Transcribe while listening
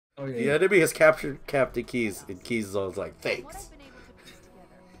Oh, yeah, The yeah. enemy has captured Captain Keys, and Keys is always like, thanks.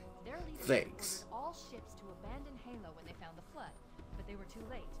 Thanks. All ships to abandon Halo when they found the flood, but they were too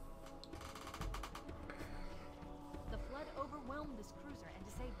late. The flood overwhelmed this cruiser and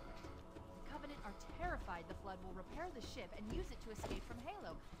disabled it. The Covenant are terrified the flood will repair the ship and use it to escape from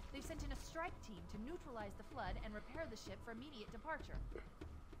Halo. They've sent in a strike team to neutralize the flood and repair the ship for immediate departure.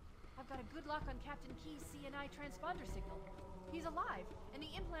 I've got a good lock on Captain Key's CNI transponder signal. He's alive, and the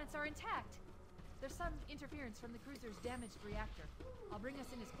implants are intact. There's some interference from the cruiser's damaged reactor. I'll bring us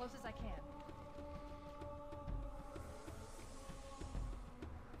in as close as I can.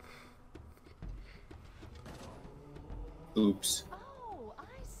 Oops. Oh, I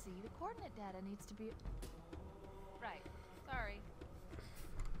see. The coordinate data needs to be... Right. Sorry.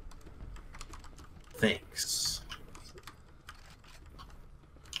 Thanks.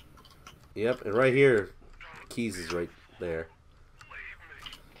 Yep, and right here, Keys is right there.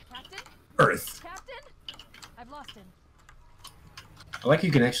 Captain? Earth. Captain? I've lost him. I like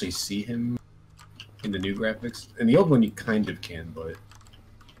you can actually see him in the new graphics. In the old one, you kind of can, but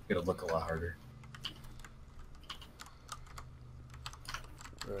it'll look a lot harder.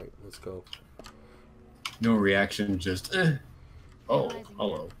 Alright, let's go. No reaction, just Oh,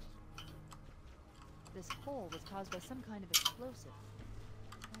 hello. This hole was caused by some kind of explosive.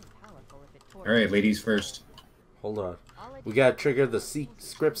 Very powerful if it tore. All right, ladies first. Hold on. We gotta trigger the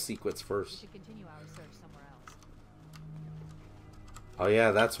script sequence We first. should continue our search somewhere else. Oh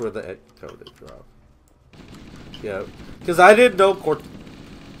yeah, that's where the code is dropped. Yeah, because I didn't know it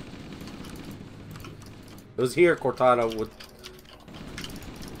was here Cortana would...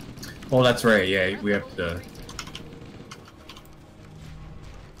 Oh, that's right. Yeah, we have to.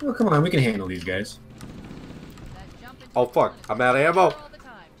 Oh, come on, we can handle these guys. Oh fuck, I'm out of ammo!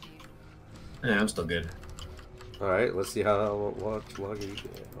 Yeah, I'm still good. Alright, let's see how much longer you can.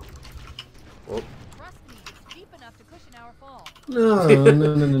 Oh. Trust me, it's deep enough to cushion our fall. No,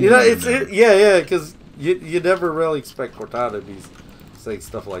 no. You know, it's yeah, because you never really expect Cortana to be saying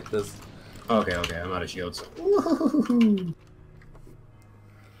stuff like this. Okay, I'm out of shields. Woohoo!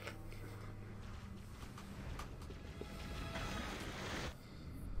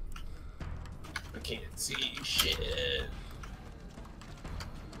 I can't see shit.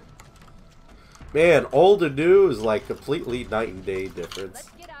 Man, old and new is like completely night and day difference. Let's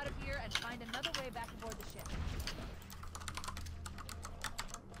get out of here and find another way back aboard the ship.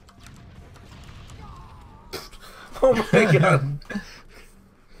 Oh my god.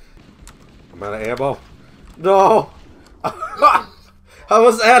 I'm out of ammo. No! I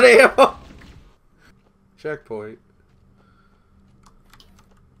was out of ammo! Checkpoint.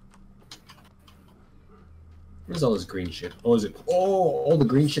 Where's all this green shit? Oh, is it? Oh, all the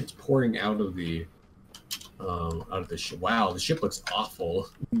green shit's pouring out of the ship. Wow, the ship looks awful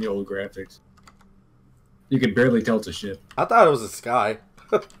in the old graphics. You can barely tell it's a ship. I thought it was a sky.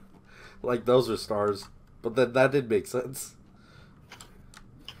 Like those are stars. But then that did make sense.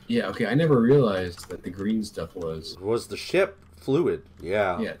 Yeah, okay, I never realized that the green stuff was... Was the ship fluid?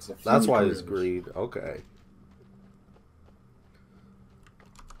 Yeah. Yeah, it's a that's why fluid it's green. Okay.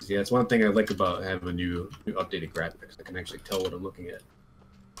 Yeah, it's one thing I like about having a new updated graphics. I can actually tell what I'm looking at.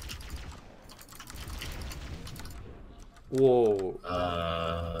 Whoa.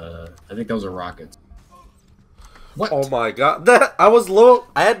 I think those are rockets. What? Oh my god. That I was low.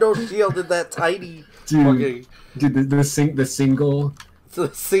 I had no shield in that tiny fucking... Dude, the single...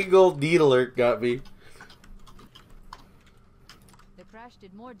 The single needler got me. The crash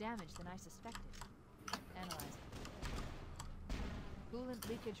did more damage than I suspected. Analyze it. Coolant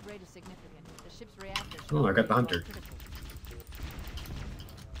leakage rate is significant. The ship's reactors... Oh, I got the hunter.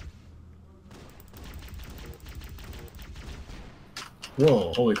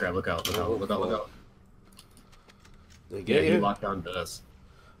 Whoa, holy crap, look out, look out, look out, look out. They get He you? locked on to us.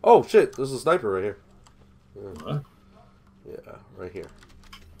 Oh shit, there's a sniper right here. What? Yeah, right here.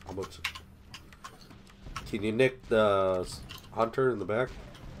 How much? Can you nick the hunter in the back?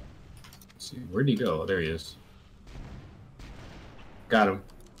 Let's see, where'd he go? Oh, there he is. Got him.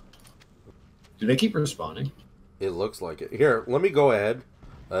 Do they keep respawning? It looks like it. Here, let me go ahead.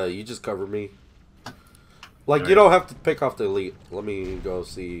 You just cover me. Like, All you right. don't have to pick off the elite. Let me go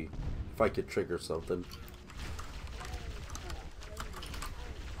see if I could trigger something.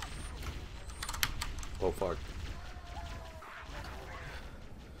 Oh, fuck.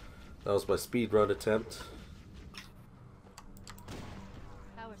 That was my speed run attempt.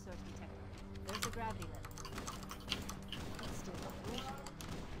 Power source detected. There's a gravity lift. It's still operational.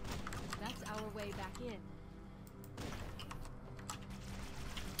 That's our way back in.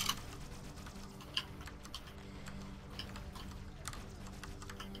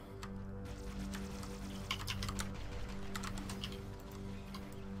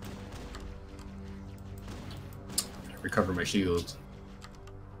 recover my shields.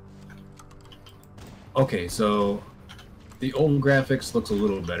 Okay, so the old graphics looks a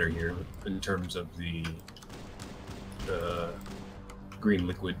little better here in terms of the green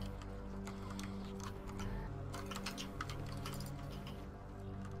liquid.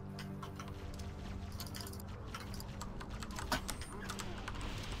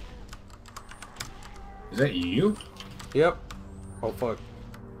 Is that you? Yep. Oh fuck.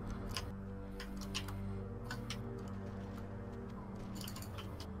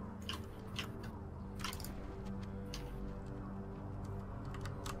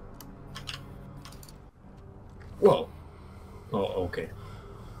 Whoa. Oh, okay.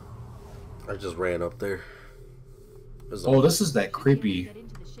 I just ran up there. Oh, this is that creepy.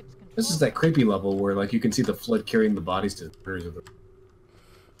 This is that creepy level where, like, you can see the flood carrying the bodies to the corners of the.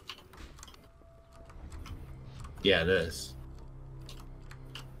 Yeah, this.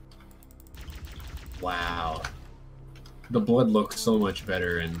 Wow. The blood looks so much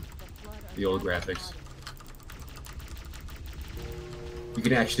better in the old graphics. You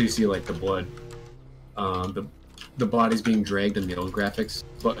can actually see, like, the blood. The bodies being dragged in the old graphics.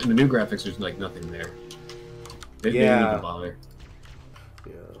 But in the new graphics, there's, like, nothing there. They didn't even bother.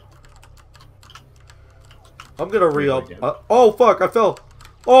 Yeah. I'm gonna re-up. Oh, fuck, I fell.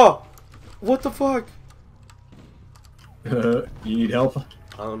 Oh! What the fuck? You need help?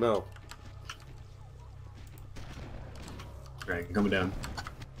 I don't know. Alright, I'm coming down.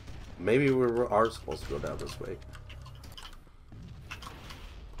 Maybe we are supposed to go down this way.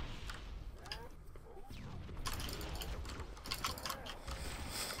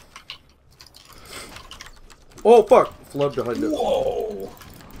 Oh fuck! Flood behind us. Whoa!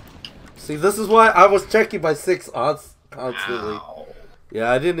 See, this is why I was checking my 6 odds constantly. Ow. Yeah,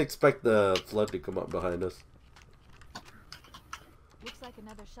 I didn't expect the flood to come up behind us. Looks like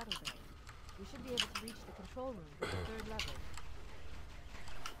another shuttle bay. We should be able to reach the control room from the 3rd level.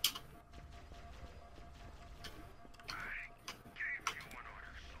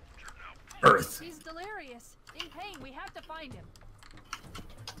 Earth. He's delirious. In pain. We have to find him.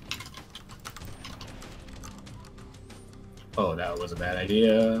 Oh, that was a bad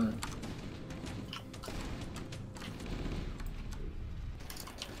idea.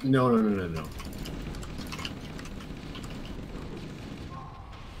 No.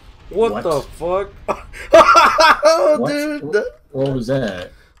 What the fuck? Oh, What? dude! What was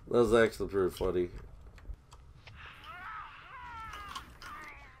that? That was actually pretty funny.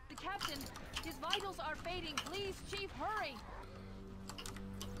 The captain, his vitals are fading. Please, Chief, hurry.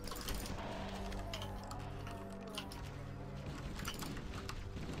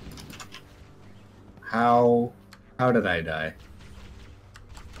 How did I die?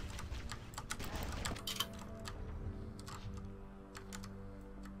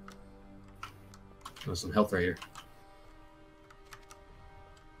 There's some health right here.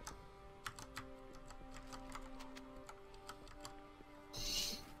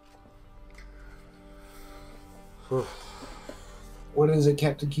 What is it,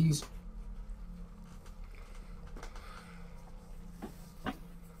 Captain Keys?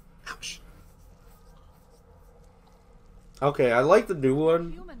 Ouch. Okay, I like the new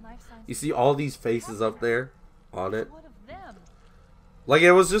one. Human life signs. You see all these faces up there on it. What of them? Like,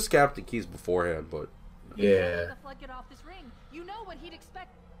 it was just Captain Keys beforehand, but... Yeah. The flood get off this ring. You know what he'd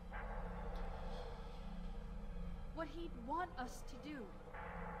expect. What he'd want us to do.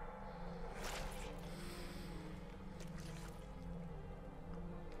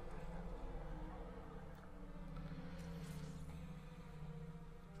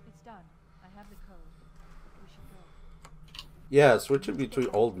 It's done. I have the code. We should go. Yeah, switching between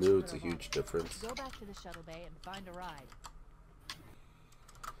old and new, it's a huge difference. Go back to the shuttle bay and find a ride.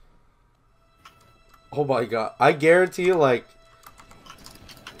 Oh my god. I guarantee you, like...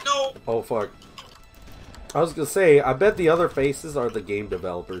 No! Oh, fuck. I was gonna say, I bet the other faces are the game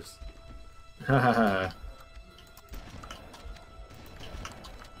developers. Hahaha.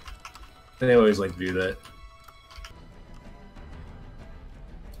 They always like to do that.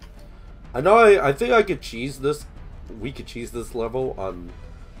 I know I think I could cheese this... We could cheese this level on...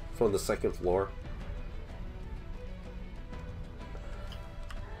 From the 2nd floor.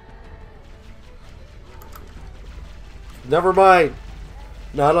 Never mind.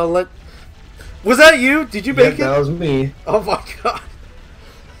 Not unless... Was that you? Did you make it? That was me. Oh my god.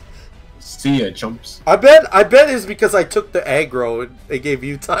 See ya, chumps. I bet it's because I took the aggro and they gave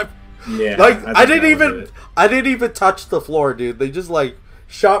you time. Yeah. Like I think didn't even touch the floor, dude. They just like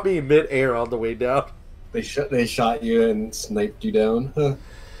shot me in mid-air on the way down. They shot you and sniped you down. Huh.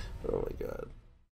 Oh my god.